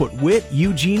Put Whit,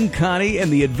 Eugene, Connie,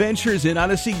 and the Adventures in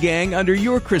Odyssey gang under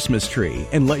your Christmas tree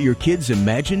and let your kids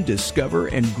imagine, discover,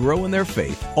 and grow in their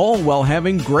faith, all while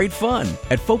having great fun.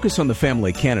 At Focus on the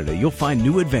Family Canada, you'll find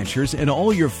new adventures in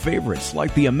all your favorites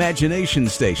like the Imagination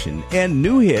Station and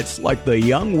new hits like the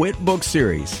Young Whit book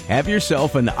series. Have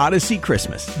yourself an Odyssey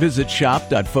Christmas. Visit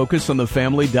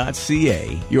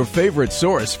shop.focusonthefamily.ca, your favorite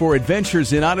source for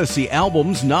Adventures in Odyssey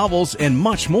albums, novels, and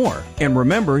much more. And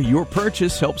remember, your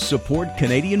purchase helps support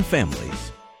Canadian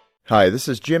families. Hi, this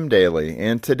is Jim Daly,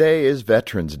 and today is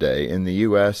Veterans Day in the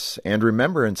U.S. and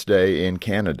Remembrance Day in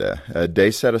Canada, a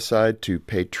day set aside to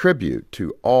pay tribute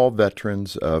to all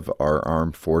veterans of our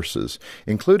armed forces,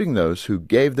 including those who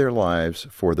gave their lives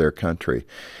for their country.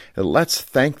 Let's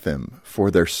thank them for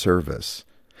their service.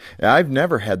 I've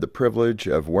never had the privilege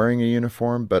of wearing a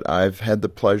uniform, but I've had the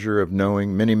pleasure of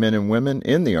knowing many men and women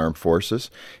in the armed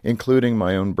forces, including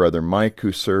my own brother Mike,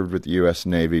 who served with the U.S.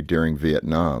 Navy during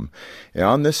Vietnam. And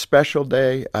on this special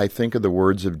day, I think of the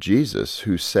words of Jesus,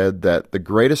 who said that the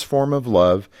greatest form of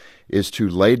love is to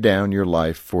lay down your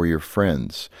life for your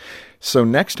friends. So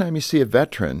next time you see a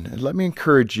veteran, let me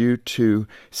encourage you to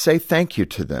say thank you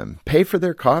to them. Pay for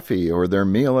their coffee or their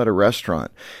meal at a restaurant.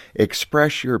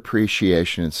 Express your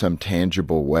appreciation in some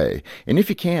tangible way. And if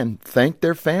you can, thank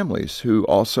their families who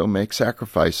also make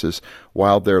sacrifices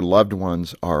while their loved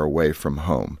ones are away from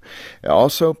home.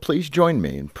 Also, please join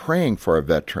me in praying for our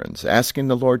veterans, asking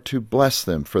the Lord to bless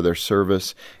them for their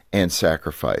service and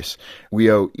sacrifice.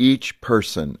 We owe each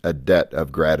person a debt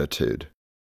of gratitude.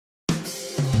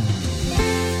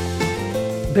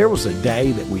 There was a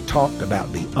day that we talked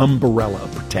about the umbrella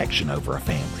of protection over a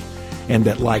family, and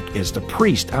that, like, as the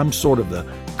priest, I'm sort of the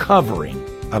covering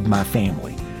of my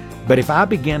family. But if I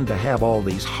begin to have all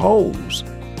these holes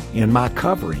in my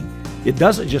covering, it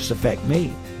doesn't just affect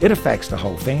me, it affects the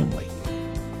whole family.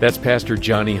 That's Pastor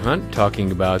Johnny Hunt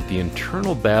talking about the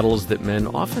internal battles that men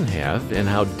often have and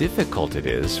how difficult it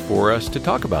is for us to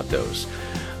talk about those.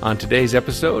 On today's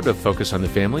episode of Focus on the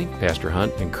Family, Pastor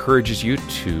Hunt encourages you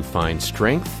to find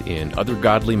strength in other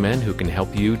godly men who can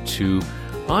help you to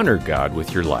honor God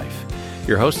with your life.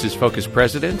 Your host is Focus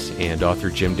President and author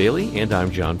Jim Daly, and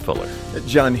I'm John Fuller.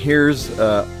 John, here's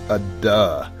a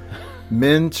duh.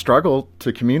 Men struggle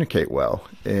to communicate well,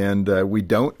 and we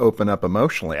don't open up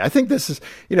emotionally. I think this is,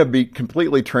 be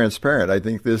completely transparent. I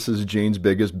think this is Jean's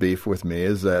biggest beef with me,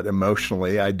 is that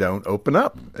emotionally I don't open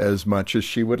up as much as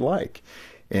she would like.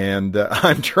 And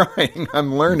I'm trying,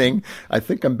 I'm learning. I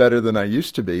think I'm better than I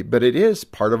used to be, but it is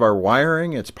part of our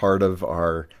wiring. It's part of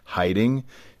our hiding.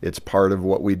 It's part of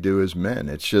what we do as men.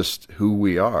 It's just who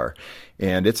we are.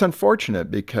 And it's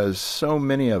unfortunate because so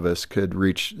many of us could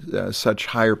reach such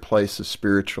higher places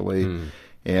spiritually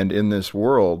and in this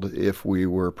world if we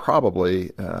were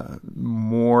probably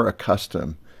more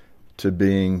accustomed to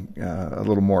being a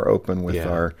little more open with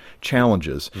our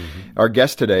challenges. Mm-hmm. Our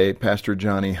guest today, Pastor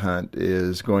Johnny Hunt,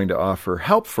 is going to offer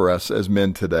help for us as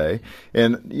men today.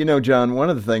 And, John,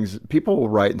 one of the things people will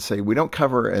write and say, we don't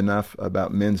cover enough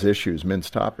about men's issues,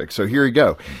 men's topics. So here you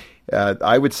go.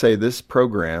 I would say this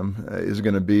program is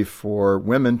going to be for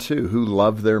women, too, who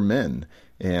love their men.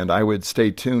 And I would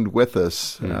stay tuned with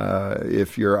us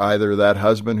if you're either that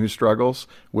husband who struggles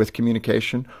with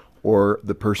communication or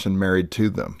the person married to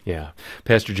them. Yeah.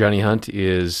 Pastor Johnny Hunt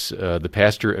is the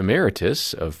pastor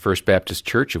emeritus of First Baptist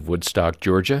Church of Woodstock,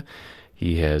 Georgia.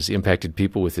 He has impacted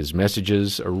people with his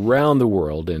messages around the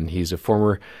world, and he's a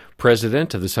former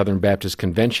president of the Southern Baptist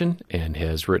Convention and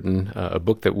has written a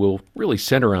book that we'll really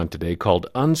center on today called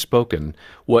Unspoken: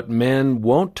 What Men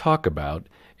Won't Talk About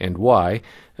and Why.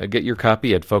 Get your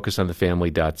copy at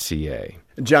focusonthefamily.ca.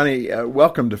 Johnny,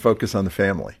 welcome to Focus on the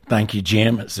Family. Thank you,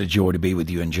 Jim. It's a joy to be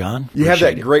with you and John. You have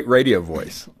that great radio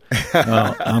voice.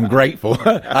 I'm grateful.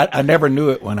 I never knew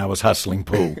it when I was hustling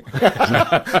pool.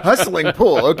 Hustling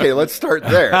pool. Okay, let's start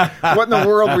there. What in the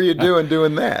world were you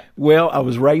doing that? Well, I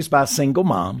was raised by a single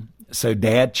mom. So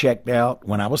Dad checked out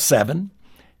when I was 7,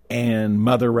 and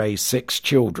Mother raised 6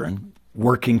 children,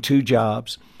 working 2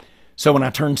 jobs. So when I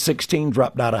turned 16,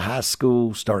 dropped out of high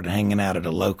school, started hanging out at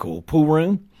a local pool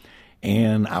room,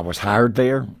 and I was hired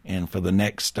there. And for the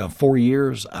next 4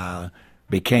 years, I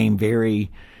became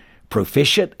very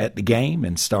proficient at the game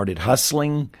and started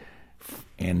hustling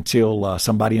until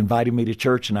somebody invited me to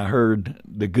church, and I heard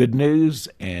the good news,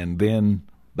 and then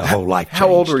the whole life changed. How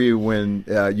old were you when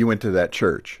you went to that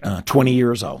church? 20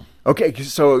 years old. Okay,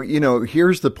 so,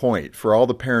 here's the point for all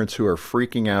the parents who are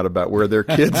freaking out about where their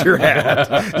kids are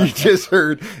at. You just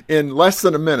heard in less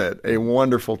than a minute a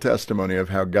wonderful testimony of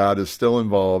how God is still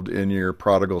involved in your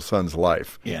prodigal son's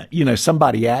life. Yeah,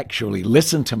 somebody actually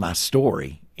listened to my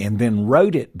story and then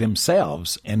wrote it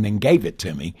themselves and then gave it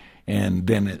to me. And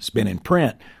then it's been in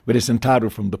print, but it's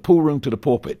entitled From the Pool Room to the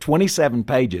Pulpit, 27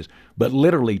 pages, but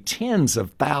literally tens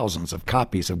of thousands of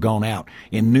copies have gone out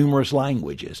in numerous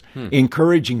languages,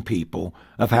 encouraging people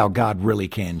of how God really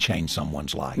can change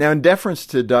someone's life. Now, in deference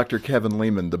to Dr. Kevin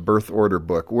Leman, the birth order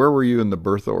book, where were you in the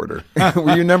birth order?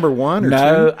 Were you number one or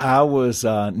No, two? I was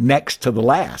next to the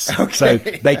last. Okay. So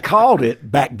they called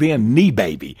it back then knee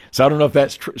baby. So I don't know if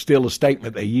that's still a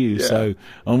statement they use. Yeah. So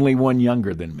only one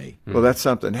younger than me. Well, that's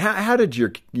something. How did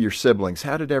your siblings,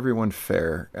 how did everyone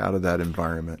fare out of that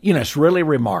environment? You know, it's really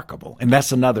remarkable. And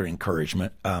that's another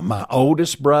encouragement. My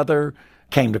oldest brother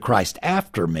came to Christ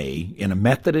after me in a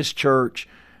Methodist church,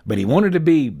 but he wanted to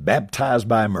be baptized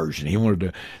by immersion. He wanted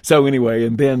to. So anyway,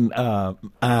 and then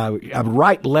I would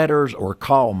write letters or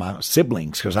call my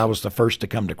siblings because I was the first to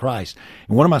come to Christ.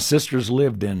 And one of my sisters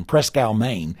lived in Presque Isle,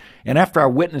 Maine. And after I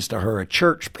witnessed to her, a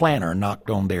church planter knocked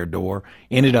on their door,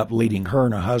 ended up leading her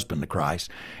and her husband to Christ.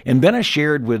 And then I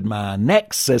shared with my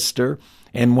next sister,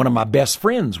 and one of my best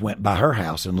friends went by her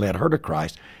house and led her to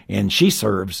Christ. And she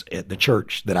serves at the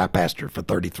church that I pastored for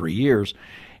 33 years.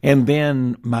 And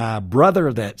then my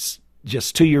brother that's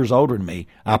just 2 years older than me,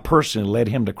 I personally led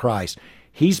him to Christ.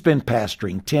 He's been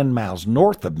pastoring 10 miles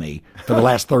north of me for the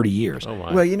last 30 years. Oh,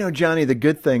 wow. Well, you know, Johnny, the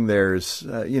good thing there is,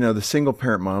 the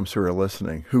single-parent moms who are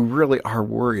listening, who really are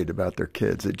worried about their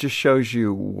kids. It just shows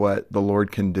you what the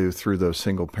Lord can do through those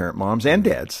single-parent moms and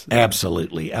dads.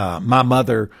 Absolutely. My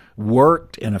mother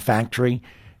worked in a factory.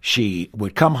 She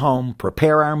would come home,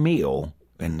 prepare our meal,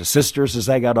 and the sisters, as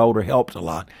they got older, helped a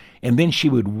lot. And then she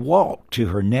would walk to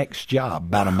her next job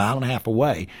about a mile and a half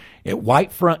away at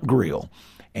White Front Grill.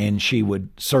 And she would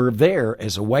serve there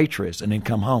as a waitress and then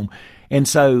come home. And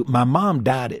so my mom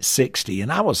died at 60,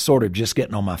 and I was sort of just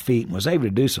getting on my feet and was able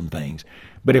to do some things.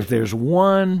 But if there's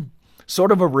one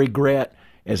sort of a regret,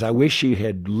 is I wish she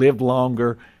had lived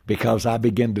longer because I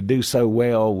began to do so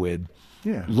well with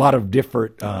a lot of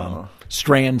different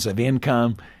strands of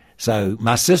income. So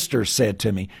my sister said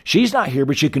to me, she's not here,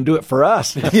 but she can do it for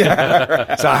us.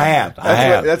 Yeah. So I have.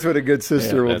 That's what a good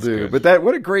sister will do. Good. But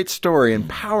what a great story and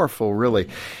powerful, really.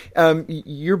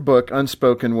 Your book,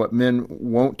 Unspoken, What Men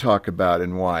Won't Talk About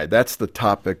and Why. That's the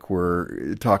topic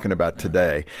we're talking about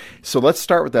today. So let's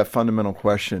start with that fundamental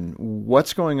question.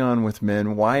 What's going on with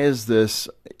men? Why is this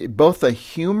both a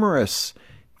humorous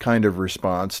kind of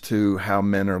response to how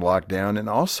men are locked down and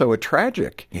also a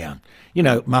tragic? Yeah. You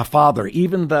know, my father,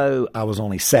 even though I was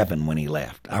only 7 when he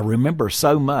left, I remember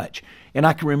so much. And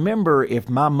I can remember if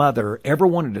my mother ever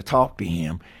wanted to talk to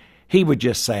him, he would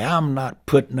just say, I'm not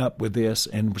putting up with this,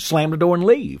 and slam the door and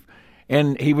leave.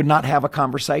 And he would not have a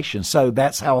conversation. So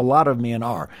that's how a lot of men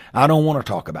are. I don't want to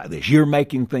talk about this. You're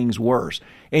making things worse.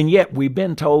 And yet we've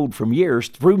been told from years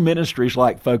through ministries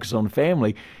like Focus on the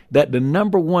Family that the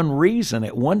number one reason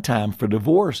at one time for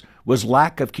divorce was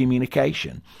lack of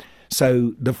communication.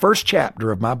 So the first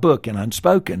chapter of my book, in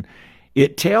Unspoken,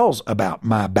 it tells about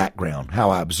my background, how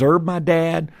I observed my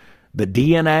dad, the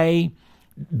DNA.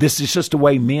 This is just the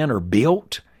way men are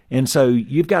built. And so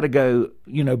you've got to go,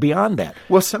 beyond that.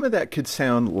 Well, some of that could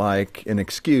sound like an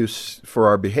excuse for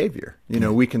our behavior.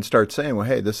 We can start saying, well,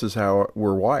 hey, this is how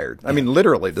we're wired. I mean,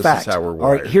 literally, this is how we're wired.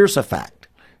 All right, here's a fact.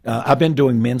 I've been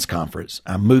doing men's conference.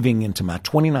 I'm moving into my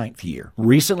 29th year.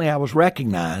 Recently, I was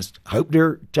recognized, hope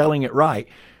they're telling it right,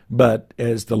 but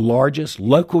as the largest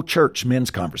local church men's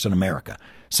conference in America.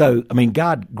 So,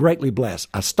 God greatly bless.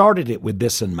 I started it with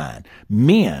this in mind.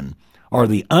 Men are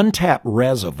the untapped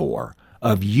reservoir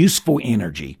of useful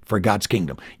energy for God's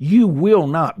kingdom. You will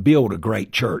not build a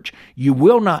great church. You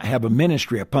will not have a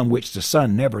ministry upon which the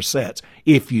sun never sets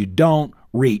if you don't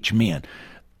reach men.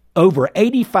 Over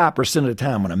 85% of the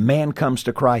time when a man comes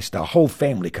to Christ, the whole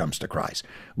family comes to Christ.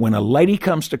 When a lady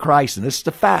comes to Christ, and this is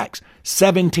the facts,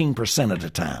 17% of the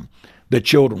time, the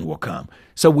children will come.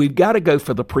 So we've got to go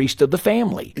for the priest of the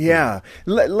family. Yeah.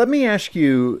 Let me ask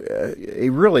you a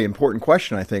really important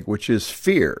question, I think, which is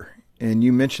fear. And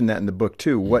you mentioned that in the book,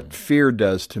 too, what fear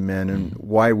does to men and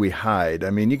why we hide.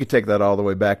 You could take that all the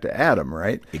way back to Adam,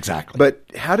 right? Exactly. But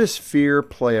how does fear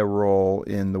play a role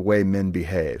in the way men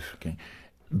behave? Okay.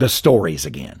 The stories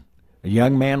again. A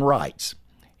young man writes,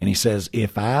 and he says,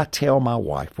 if I tell my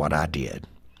wife what I did,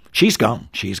 she's gone.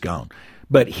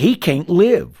 But he can't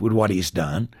live with what he's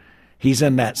done. He's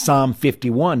in that Psalm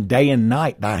 51, day and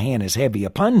night thy hand is heavy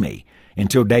upon me,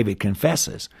 until David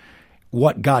confesses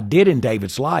what God did in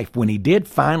David's life when he did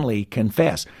finally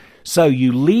confess. So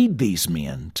you lead these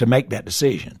men to make that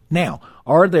decision. Now,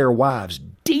 are their wives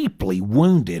deeply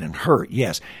wounded and hurt?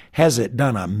 Yes. Has it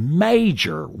done a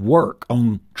major work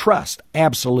on trust?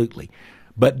 Absolutely.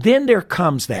 But then there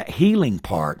comes that healing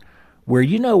part where,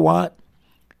 you know what?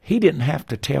 He didn't have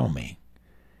to tell me.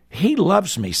 He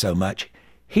loves me so much,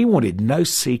 he wanted no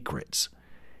secrets.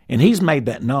 And he's made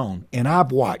that known. And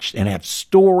I've watched and have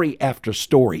story after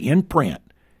story in print,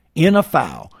 in a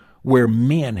file, where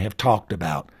men have talked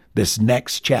about this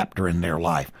next chapter in their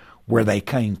life, where they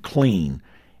came clean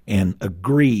and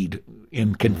agreed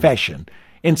in confession.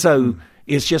 And so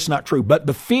it's just not true. But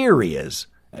the fear is,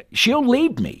 she'll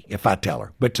leave me if I tell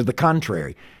her, but to the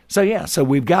contrary. So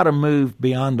we've got to move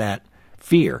beyond that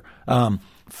fear.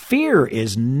 Fear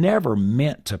is never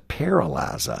meant to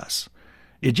paralyze us.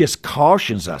 It just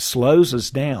cautions us, slows us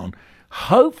down,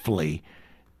 hopefully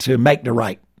to make the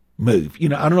right move. I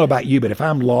don't know about you, but if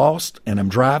I'm lost and I'm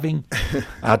driving,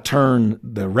 I turn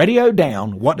the radio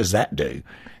down. What does that do?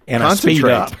 And I speed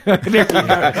up. There you go.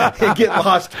 And get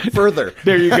lost further.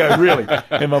 There you go, really.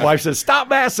 And my wife says,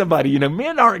 stop asking somebody.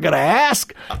 Men aren't going to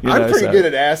ask. I'm pretty good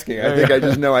at asking. I think I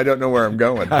just know I don't know where I'm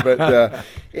going. But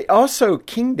also,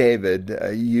 King David,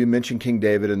 you mentioned King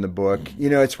David in the book.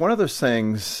 It's one of those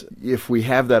things, if we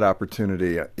have that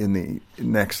opportunity in the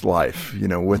next life,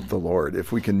 with the Lord,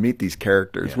 if we can meet these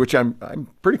characters, which I'm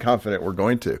pretty confident we're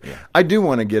going to, I do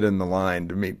want to get in the line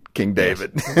to meet King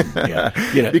David.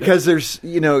 Because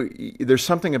there's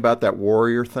something about that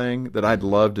warrior thing that I'd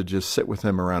love to just sit with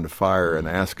him around a fire and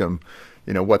ask him,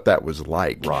 what that was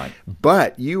like. Right.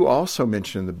 But you also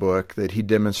mentioned in the book that he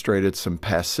demonstrated some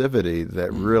passivity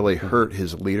that really hurt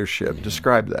his leadership.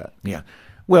 Describe that. Yeah.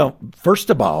 Well, first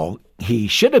of all, he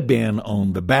should have been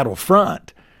on the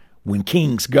battlefront when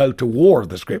kings go to war,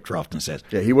 the scripture often says.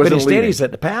 Yeah, he wasn't But instead leading. He's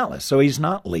at the palace, so he's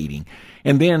not leading.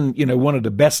 And then, one of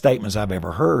the best statements I've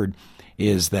ever heard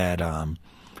is that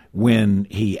when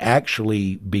he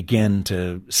actually began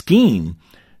to scheme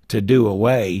to do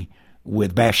away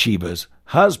with Bathsheba's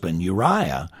husband,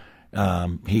 Uriah,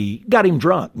 he got him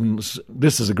drunk. And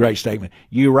this is a great statement.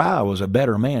 Uriah was a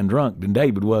better man drunk than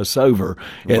David was sober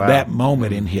at that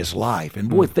moment in his life. And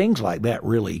boy, things like that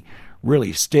really,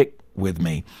 really stick with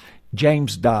me.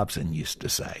 James Dobson used to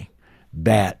say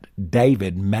that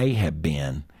David may have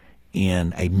been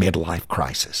in a midlife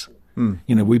crisis.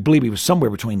 We believe he was somewhere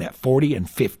between that 40 and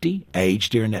 50 age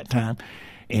during that time,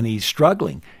 and he's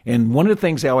struggling. And one of the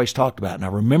things they always talked about, and I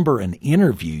remember an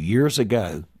interview years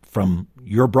ago from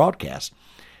your broadcast,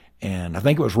 and I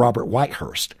think it was Robert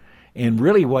Whitehurst, and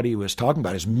really what he was talking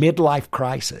about is midlife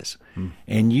crisis.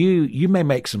 And you may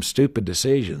make some stupid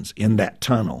decisions in that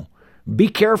tunnel. Be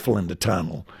careful in the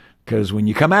tunnel, because when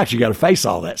you come out, you got to face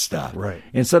all that stuff. Right.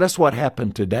 And so that's what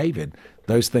happened to David.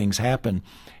 Those things happen.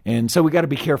 And so we got to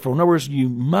be careful. In other words, you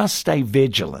must stay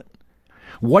vigilant.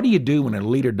 What do you do when a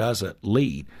leader doesn't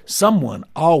lead? Someone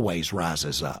always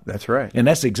rises up. That's right. And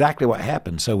that's exactly what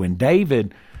happened. So when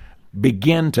David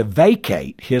began to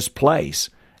vacate his place,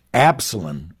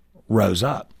 Absalom rose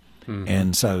up.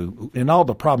 And so, and all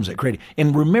the problems that created.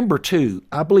 And remember, too,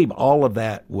 I believe all of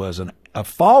that was a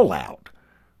fallout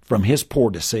from his poor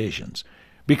decisions,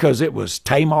 because it was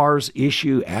Tamar's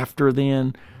issue after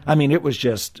then. I mean, it was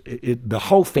just, the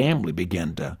whole family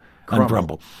began to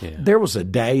crumble. Yeah. There was a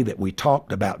day that we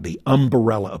talked about the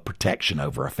umbrella of protection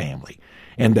over a family,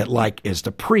 and that, like, as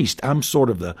the priest, I'm sort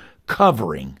of the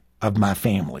covering of my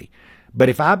family. But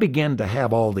if I begin to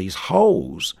have all these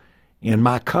holes in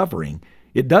my covering,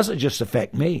 it doesn't just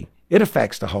affect me, it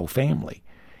affects the whole family.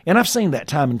 And I've seen that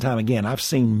time and time again. I've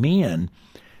seen men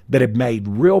that have made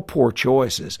real poor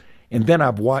choices, and then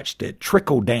I've watched it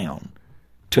trickle down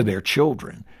to their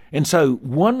children. And so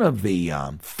one of the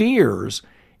fears,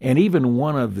 and even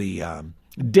one of the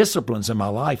disciplines in my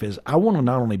life, is I want to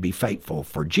not only be faithful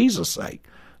for Jesus' sake,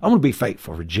 I want to be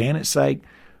faithful for Janet's sake,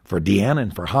 for Deanna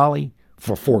and for Holly,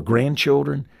 for 4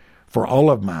 grandchildren, for all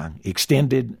of my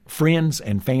extended friends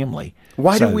and family.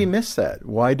 Why do we miss that?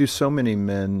 Why do so many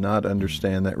men not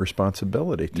understand that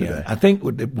responsibility today? Yeah, I think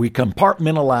we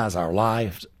compartmentalize our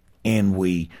lives, and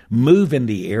we move in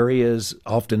the areas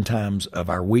oftentimes of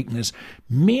our weakness.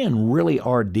 Men really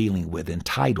are dealing with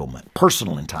entitlement,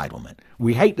 personal entitlement.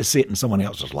 We hate to see it in someone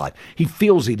else's life. He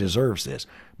feels he deserves this.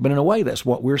 But in a way, that's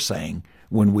what we're saying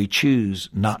when we choose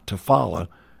not to follow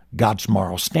God's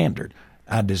moral standard.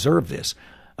 I deserve this.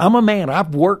 I'm a man.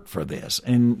 I've worked for this.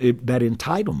 And that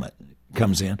entitlement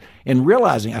comes in. And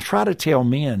realizing, I try to tell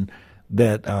men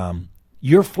that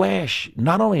your flesh,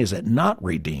 not only is it not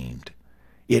redeemed,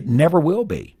 it never will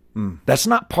be. That's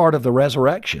not part of the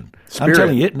resurrection. Spirit. I'm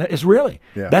telling you, it's really.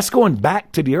 Yeah. That's going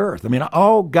back to the earth. I mean,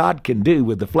 all God can do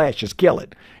with the flesh is kill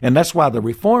it. And that's why the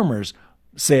reformers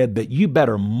said that you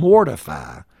better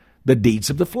mortify the deeds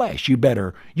of the flesh. You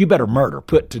better murder,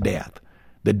 put to death.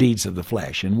 the deeds of the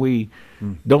flesh. And we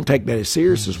don't take that as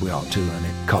serious as we ought to, and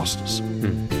it costs us.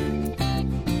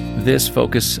 This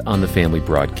Focus on the Family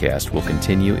broadcast will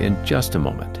continue in just a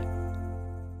moment.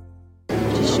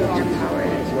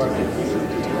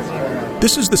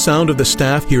 This is the sound of the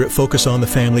staff here at Focus on the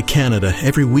Family Canada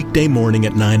every weekday morning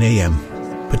at 9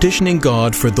 a.m., petitioning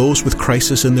God for those with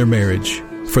crisis in their marriage,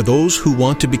 for those who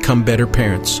want to become better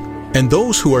parents, and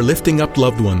those who are lifting up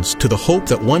loved ones to the hope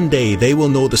that one day they will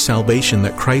know the salvation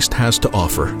that Christ has to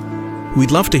offer.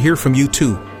 We'd love to hear from you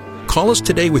too. Call us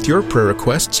today with your prayer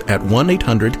requests at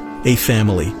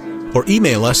 1-800-A-FAMILY or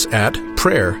email us at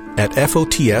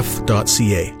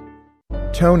prayer@fotf.ca.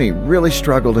 Tony really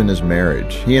struggled in his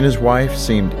marriage. He and his wife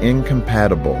seemed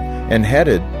incompatible and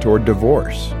headed toward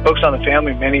divorce. Focus on the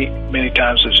Family many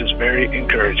times was just very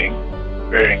encouraging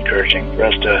for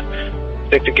us to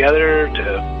stick together,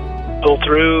 to pull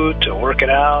through, to work it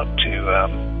out,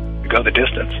 to go the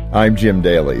distance. I'm Jim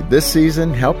Daly. This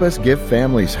season, help us give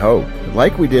families hope,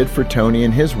 like we did for Tony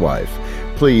and his wife.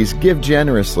 Please give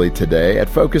generously today at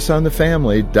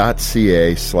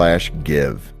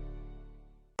focusonthefamily.ca/give.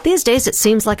 These days, it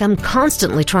seems like I'm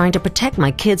constantly trying to protect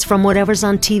my kids from whatever's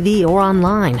on TV or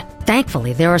online.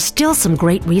 Thankfully, there are still some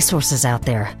great resources out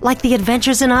there, like the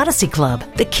Adventures in Odyssey Club.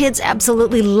 The kids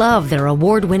absolutely love their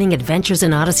award-winning Adventures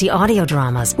in Odyssey audio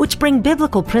dramas, which bring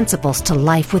biblical principles to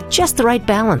life with just the right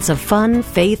balance of fun,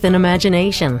 faith, and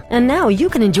imagination. And now you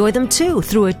can enjoy them too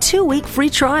through a 2-week free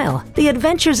trial. The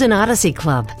Adventures in Odyssey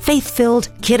Club. Faith-filled,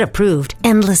 kid-approved,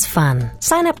 endless fun.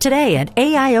 Sign up today at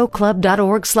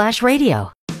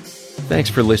aioclub.org/radio. Thanks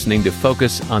for listening to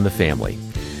Focus on the Family.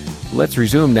 Let's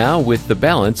resume now with the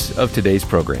balance of today's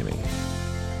programming.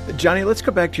 Johnny, let's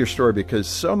go back to your story because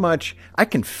so much, I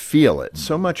can feel it,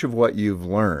 so much of what you've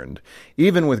learned,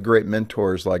 even with great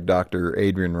mentors like Dr.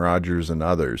 Adrian Rogers and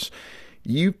others,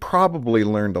 you probably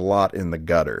learned a lot in the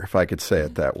gutter, if I could say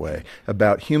it that way,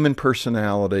 about human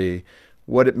personality,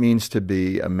 what it means to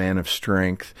be a man of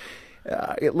strength.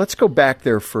 Let's go back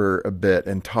there for a bit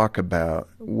and talk about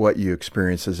what you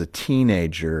experienced as a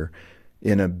teenager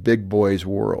in a big boy's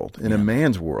world, in a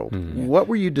man's world. Mm-hmm. What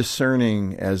were you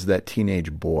discerning as that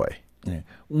teenage boy? Yeah.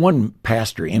 One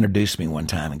pastor introduced me one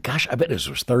time, and gosh, I bet this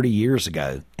was 30 years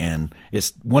ago, and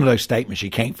it's one of those statements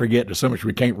you can't forget. There's so much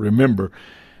we can't remember.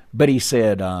 But he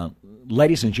said,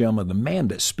 ladies and gentlemen, the man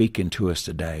that's speaking to us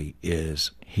today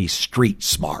he's street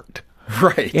smart.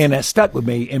 Right. And that stuck with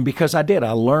me. And because I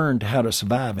learned how to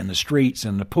survive in the streets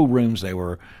and the pool rooms. They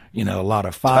were, a lot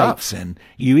of fights. Tough. And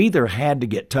you either had to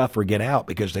get tough or get out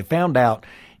because they found out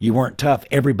you weren't tough.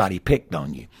 Everybody picked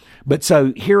on you. But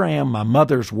so here I am. My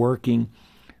mother's working.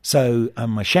 So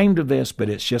I'm ashamed of this, but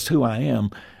it's just who I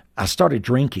am. I started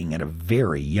drinking at a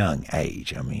very young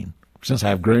age. I mean, since I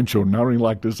have grandchildren, I don't even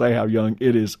like to say how young.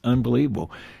 It is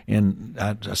unbelievable. And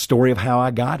a story of how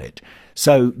I got it.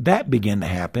 So that began to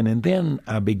happen, and then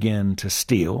I began to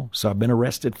steal. So I've been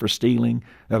arrested for stealing.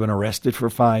 I've been arrested for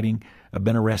fighting. I've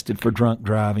been arrested for drunk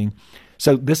driving.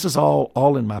 So this is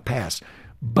all in my past.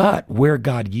 But where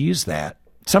God used that,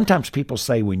 sometimes people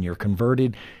say when you're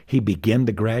converted, he began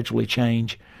to gradually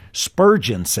change.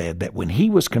 Spurgeon said that when he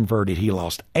was converted, he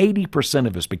lost 80%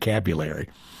 of his vocabulary.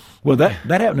 Well, that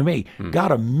happened to me.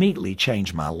 God immediately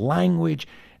changed my language,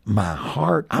 my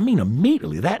heart. I mean,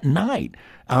 immediately that night,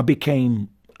 I became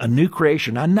a new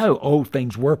creation. I know old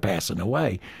things were passing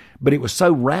away, but it was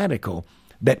so radical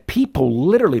that people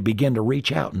literally began to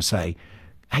reach out and say,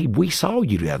 hey, we saw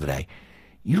you the other day.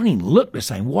 You don't even look the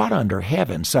same. What under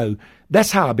heaven? So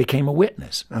that's how I became a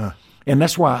witness. And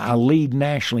that's why I lead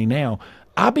nationally now.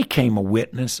 I became a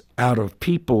witness out of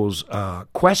people's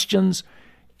questions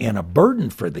and a burden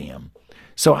for them.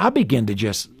 So I began to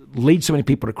just lead so many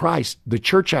people to Christ. The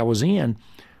church I was in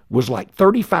was like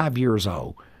 35 years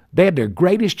old. They had their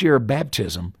greatest year of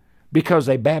baptism because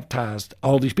they baptized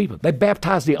all these people. They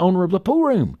baptized the owner of the pool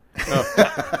room.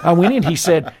 I went in. He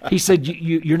said,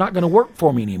 you're not going to work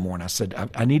for me anymore. And I said,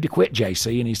 I need to quit,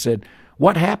 JC. And he said,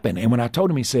 what happened? And when I told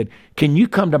him, he said, can you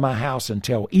come to my house and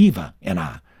tell Eva and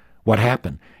I what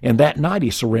happened? And that night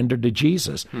he surrendered to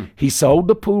Jesus. He sold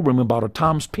the pool room and bought a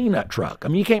Tom's Peanut truck. I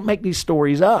mean, you can't make these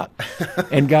stories up.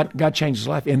 And God changed his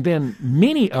life. And then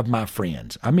many of my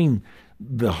friends, I mean,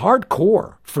 the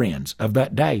hardcore friends of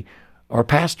that day are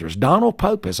pastors. Donald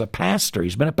Pope is a pastor.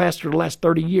 He's been a pastor the last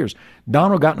 30 years.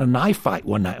 Donald got in a knife fight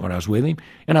one night when I was with him,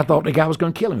 and I thought the guy was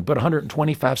going to kill him. He put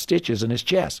 125 stitches in his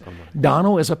chest.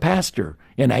 Donald is a pastor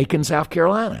in Aiken, South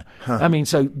Carolina. I mean,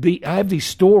 so I have these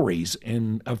stories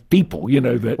of people,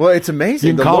 that well, it's amazing.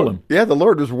 You can call them. Yeah, the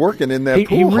Lord was working in that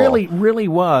pool He hall. really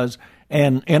was.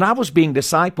 And I was being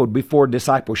discipled before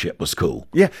discipleship was cool.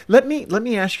 Yeah. Let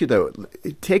me ask you, though,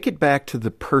 take it back to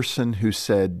the person who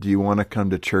said, do you want to come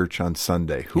to church on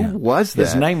Sunday? Who was that?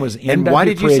 His name was N.W. And why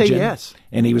did you say yes?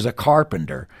 And he was a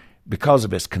carpenter because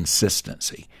of his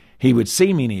consistency. He would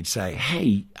see me and he'd say,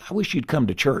 hey, I wish you'd come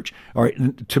to church. Or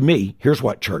to me, here's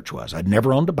what church was. I'd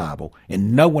never owned a Bible,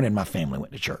 and no one in my family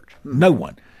went to church. No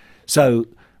one. So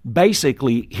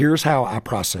basically, here's how I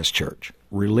process church.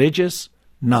 Religious,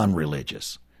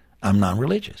 non-religious. I'm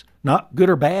non-religious. Not good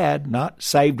or bad, not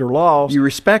saved or lost. You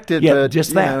respect it, but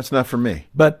just that. It's not for me.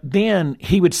 But then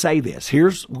he would say this.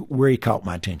 Here's where he caught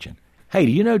my attention. Hey,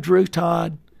 do you know Drew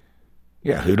Todd?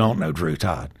 Yeah, who don't know Drew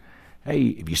Todd?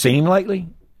 Hey, have you seen him lately?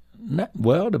 No,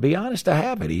 well, to be honest, I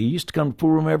haven't. He used to come to the pool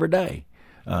room every day.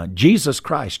 Jesus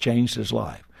Christ changed his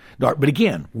life. But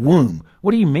again, womb.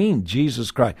 What do you mean, Jesus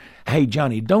Christ? Hey,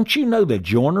 Johnny, don't you know the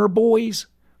Joyner boys?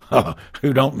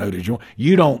 Who don't know the Joyner?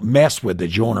 You don't mess with the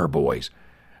Joyner boys.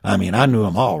 I mean, I knew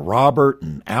them all. Robert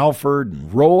and Alfred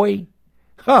and Roy.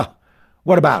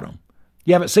 What about them?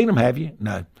 You haven't seen them, have you?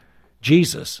 No.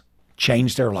 Jesus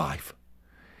changed their life.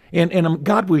 And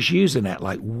God was using that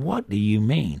like, what do you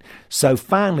mean? So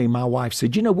finally my wife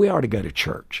said, we ought to go to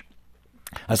church.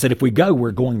 I said, if we go,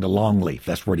 we're going to Longleaf.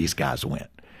 That's where these guys went.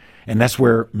 And that's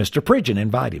where Mr. Pridgeon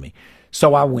invited me.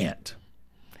 So I went.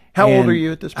 How old are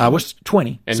you at this point? I was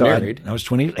 20. And married. I was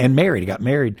 20 and married. I got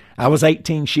married. I was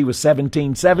 18. She was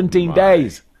 17. 17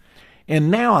 days.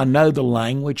 And now I know the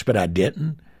language, but I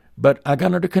didn't. But I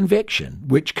got under conviction,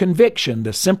 which conviction,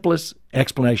 the simplest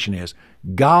explanation is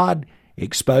God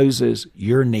exposes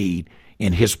your need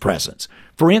in his presence.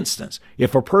 For instance,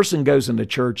 if a person goes into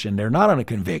church and they're not on a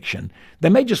conviction, they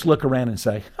may just look around and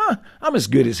say, I'm as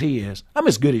good as he is. I'm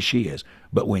as good as she is.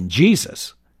 But when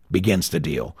Jesus begins to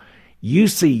deal, you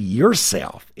see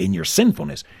yourself in your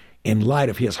sinfulness in light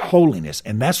of his holiness.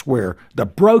 And that's where the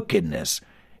brokenness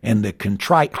and the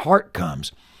contrite heart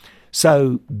comes.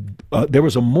 So there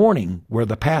was a morning where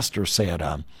the pastor said,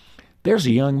 there's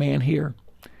a young man here,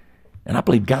 and I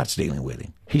believe God's dealing with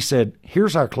him. He said,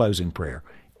 here's our closing prayer.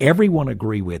 Everyone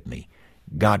agree with me.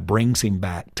 God brings him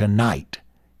back tonight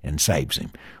and saves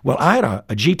him. Well, I had a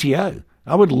GTO.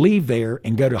 I would leave there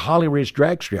and go to Holly Ridge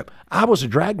drag strip. I was a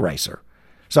drag racer,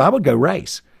 so I would go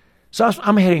race. So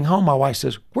I'm heading home. My wife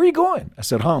says, where are you going? I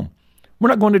said, home. We're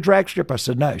not going to drag strip. I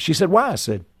said, no. She said, why? I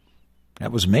said,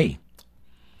 that was me.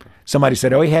 Somebody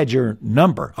said, he had your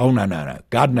number. Oh, no.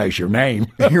 God knows your name.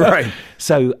 You're right.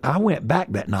 So I went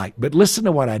back that night. But listen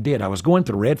to what I did. I was going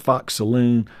to Red Fox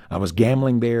Saloon. I was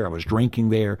gambling there. I was drinking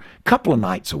there a couple of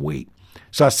nights a week.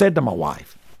 So I said to my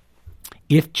wife,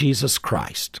 if Jesus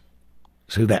Christ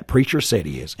is who that preacher said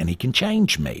he is, and he can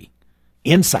change me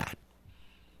inside,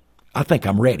 I think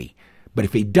I'm ready. But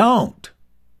if he don't,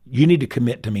 you need to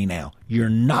commit to me now. You're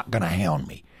not going to hound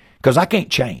me because I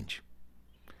can't change.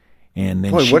 And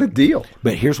then what a deal.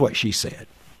 But here's what she said.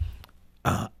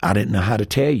 I didn't know how to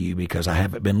tell you because I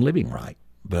haven't been living right.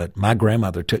 But my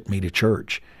grandmother took me to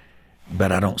church,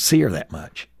 but I don't see her that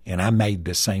much. And I made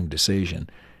the same decision.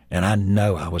 And I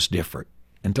know I was different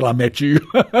until I met you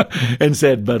and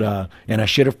said, and I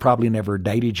should have probably never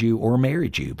dated you or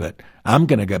married you, but I'm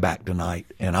going to go back tonight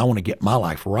and I want to get my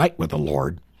life right with the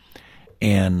Lord.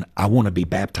 And I want to be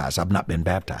baptized. I've not been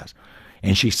baptized.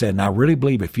 And she said, and I really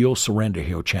believe if you'll surrender,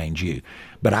 he'll change you.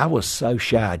 But I was so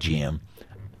shy, Jim.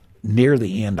 Near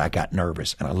the end, I got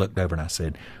nervous. And I looked over and I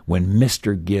said, when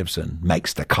Mr. Gibson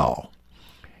makes the call,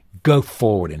 go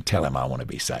forward and tell him I want to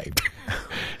be saved.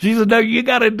 She said, no, you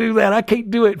got to do that. I can't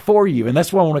do it for you. And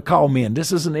that's why I want to call men.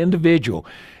 This is an individual.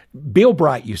 Bill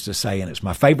Bright used to say, and it's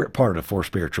my favorite part of the 4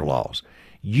 spiritual laws,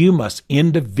 you must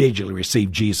individually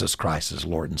receive Jesus Christ as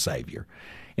Lord and Savior.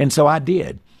 And so I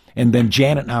did. And then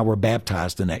Janet and I were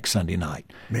baptized the next Sunday night.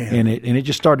 Man. And it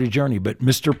just started a journey. But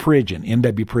Mr. Pridgeon,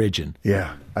 N.W. Pridgeon.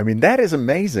 Yeah. I mean, that is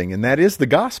amazing. And that is the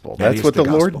gospel. That's what the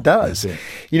Lord does.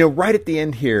 Right at the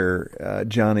end here,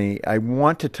 Johnny, I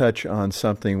want to touch on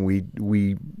something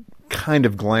we kind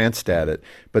of glanced at it,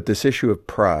 but this issue of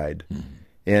pride. Mm-hmm.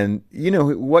 And,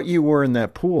 what you were in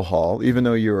that pool hall, even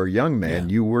though you were a young man,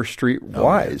 you were street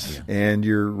wise. Yeah. And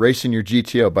you're racing your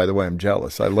GTO. By the way, I'm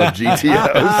jealous. I love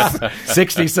GTOs.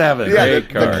 67. Yeah,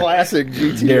 the classic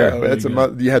GTO.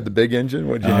 Yeah, you had the big engine?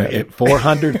 What'd you have?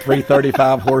 400,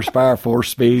 335 horsepower,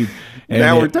 4-speed. And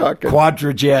now we're talking.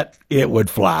 Quadrajet, it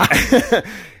would fly.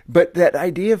 But that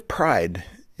idea of pride,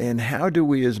 and how do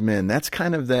we as men, that's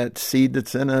kind of that seed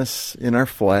that's in us, in our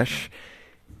flesh.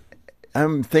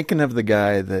 I'm thinking of the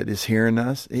guy that is hearing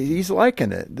us. He's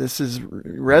liking it. This is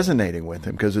resonating with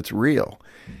him because it's real.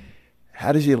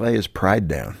 How does he lay his pride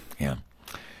down? Yeah.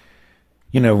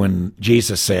 You know, when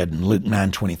Jesus said in Luke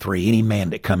 9:23, any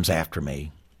man that comes after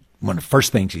me, one of the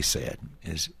first things he said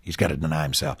is he's got to deny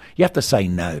himself. You have to say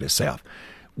no to self.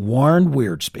 Warren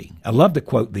Wiersbe. I love to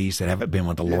quote these that haven't been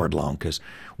with the Lord long, because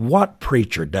what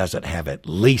preacher doesn't have at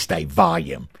least a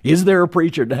volume? Is there a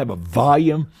preacher to have a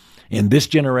volume in this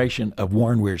generation of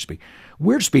Warren Wiersbe?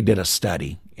 Wiersbe did a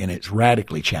study, and it's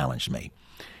radically challenged me.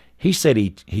 He said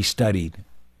he studied,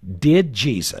 did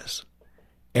Jesus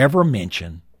ever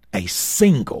mention a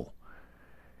single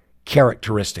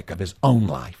characteristic of his own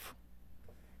life?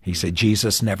 He said,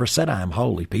 Jesus never said, I am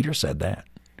holy. Peter said that.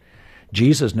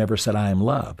 Jesus never said, I am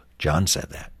love. John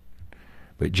said that.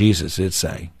 But Jesus did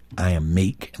say, I am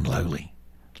meek and lowly.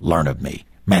 Learn of me.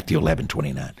 Matthew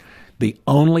 11:29. The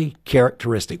only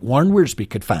characteristic Warren Wiersbe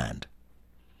could find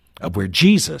of where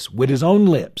Jesus, with his own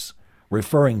lips,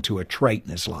 referring to a trait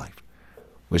in his life,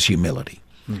 was humility.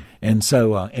 And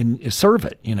so, and serve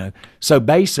it, you know. So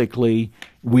basically,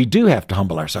 we do have to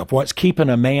humble ourselves. What's keeping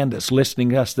a man that's listening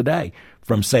to us today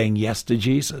from saying yes to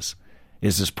Jesus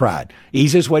is his pride.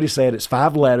 Easiest way to say it, it's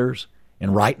 5 letters,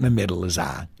 and right in the middle is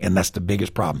I, and that's the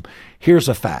biggest problem. Here's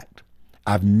a fact.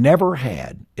 I've never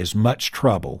had as much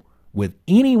trouble with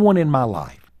anyone in my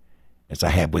life as I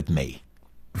have with me.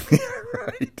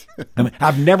 Right. I mean,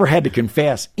 I've never had to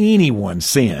confess anyone's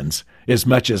sins as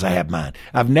much as I have mine.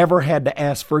 I've never had to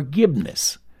ask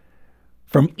forgiveness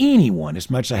from anyone as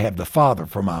much as I have the Father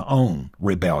for my own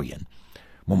rebellion.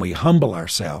 When we humble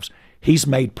ourselves, He's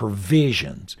made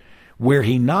provisions where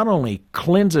He not only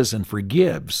cleanses and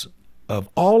forgives of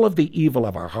all of the evil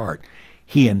of our heart,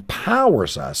 He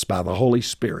empowers us by the Holy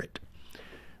Spirit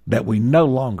that we no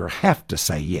longer have to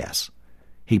say yes.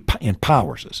 He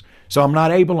empowers us. So I'm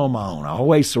not able on my own. I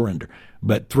always surrender.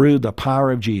 But through the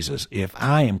power of Jesus, if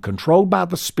I am controlled by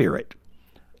the Spirit,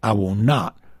 I will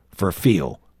not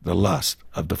fulfill the lust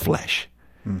of the flesh.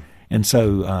 And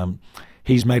so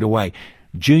He's made a way.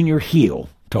 Junior Hill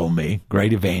told me,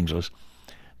 great evangelist,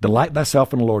 delight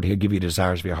thyself in the Lord, He'll give you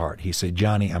desires of your heart. He said,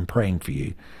 Johnny, I'm praying for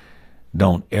you.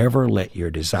 Don't ever let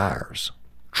your desires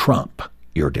trump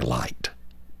your delight.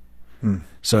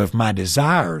 So if my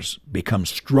desires become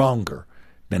stronger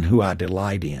than who I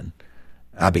delight in,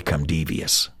 I become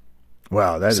devious.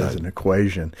 Wow, that is an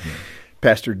equation. Yeah.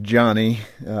 Pastor Johnny,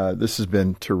 this has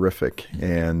been terrific,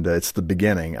 and it's the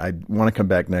beginning. I want to come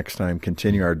back next time,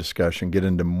 continue our discussion, get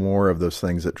into more of those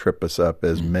things that trip us up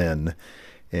as men,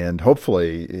 and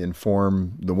hopefully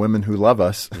inform the women who love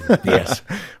us, yes,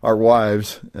 our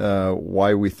wives,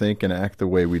 why we think and act the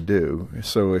way we do.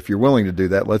 So if you're willing to do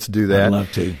that, let's do that. I'd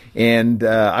love to. And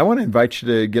I want to invite you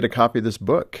to get a copy of this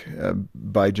book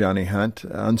by Johnny Hunt,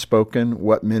 Unspoken,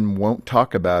 What Men Won't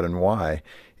Talk About and Why.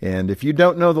 And if you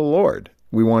don't know the Lord,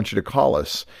 we want you to call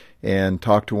us and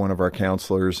talk to one of our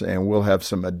counselors, and we'll have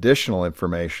some additional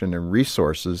information and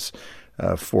resources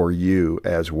for you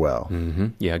as well.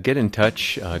 Yeah, get in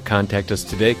touch. Contact us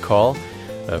today. Call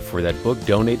for that book.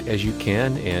 Donate as you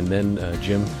can. And then,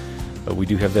 Jim, we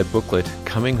do have that booklet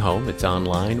coming home. It's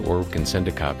online, or we can send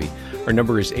a copy. Our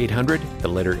number is 800, the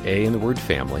letter A in the word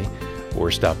family, or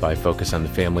stop by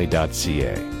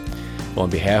focusonthefamily.ca. Well, on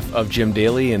behalf of Jim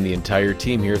Daly and the entire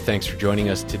team here, thanks for joining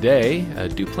us today.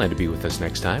 Do plan to be with us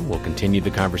next time. We'll continue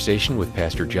the conversation with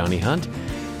Pastor Johnny Hunt,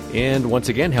 and once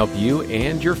again help you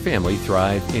and your family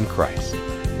thrive in Christ.